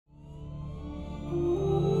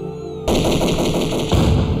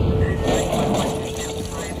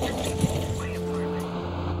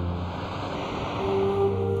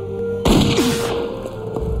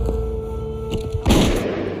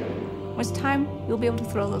time, you'll be able to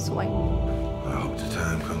throw those away. I hope the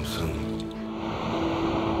time comes soon.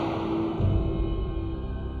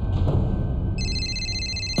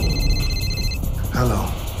 Hello.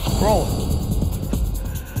 Roland.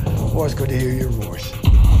 Boy, it's good to hear your voice.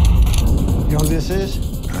 You know who this is?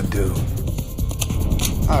 I do.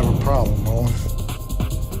 I have a problem, Roland.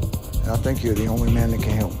 And I think you're the only man that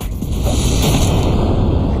can help me.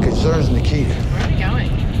 It concerns Nikita. Where are we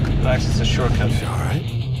going? Relax, it's a shortcut. Is she all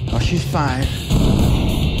right? Oh, she's fine.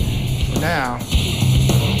 For now.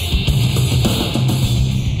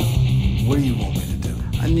 What do you want me to do?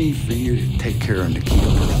 I need for you to take care of Nikita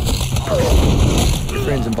personally. Your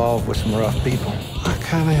friend's involved with some rough people. I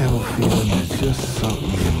kind of have a feeling there's just something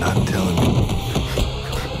you're not telling me.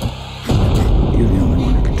 You're the only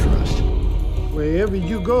one I can trust. Wherever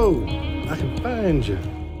you go, I can find you.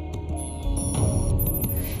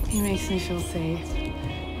 He makes me feel safe.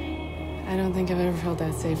 I don't think I've ever felt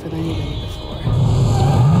that safe with anybody before.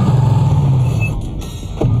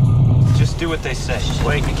 Just do what they say.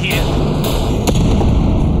 Wait, Nikita.